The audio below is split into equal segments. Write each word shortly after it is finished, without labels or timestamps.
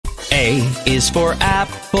A is for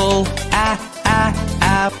apple,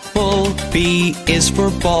 apple. B is for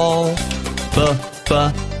ball,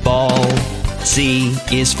 ball. C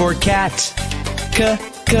is for cat,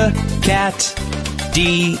 cat.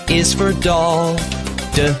 D is for doll,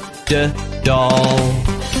 doll.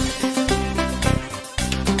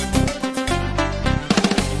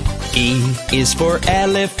 E is for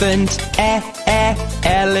elephant,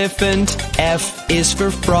 elephant. F is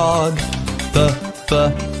for frog,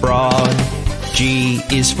 frog. G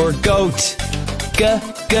is for goat,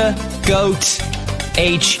 goat.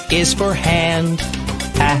 H is for hand,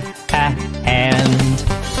 hand.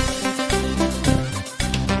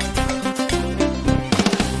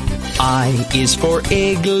 I is for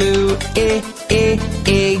igloo,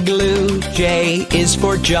 igloo. J is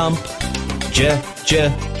for jump,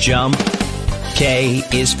 jump. K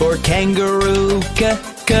is for kangaroo,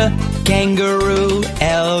 kangaroo.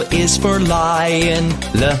 L is for lion,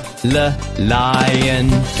 lion.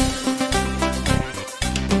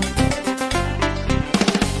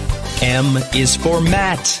 M is for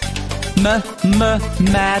mat,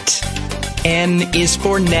 mat. N is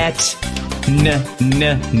for net,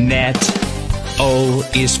 net. O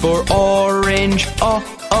is for orange,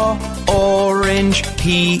 orange.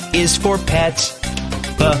 P is for pet,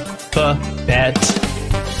 pet.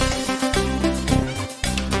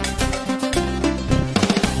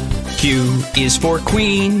 Q is for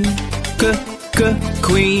queen,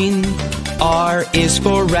 queen. R is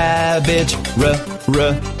for rabbit,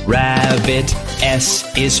 rabbit. S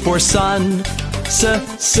is for sun,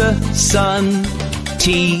 sun.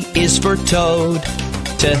 T is for toad,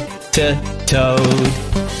 toad.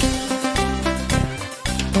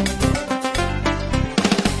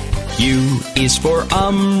 U is for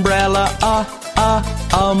umbrella,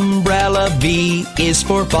 umbrella. V is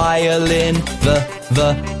for violin, the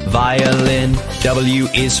violin. W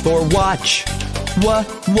is for watch,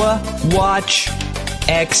 watch.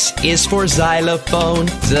 X is for xylophone,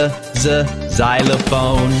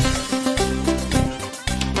 xylophone.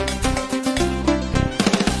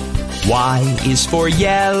 Y is for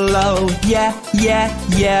yellow,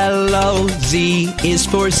 yellow. Z is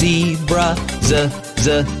for zebra,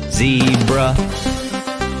 zebra.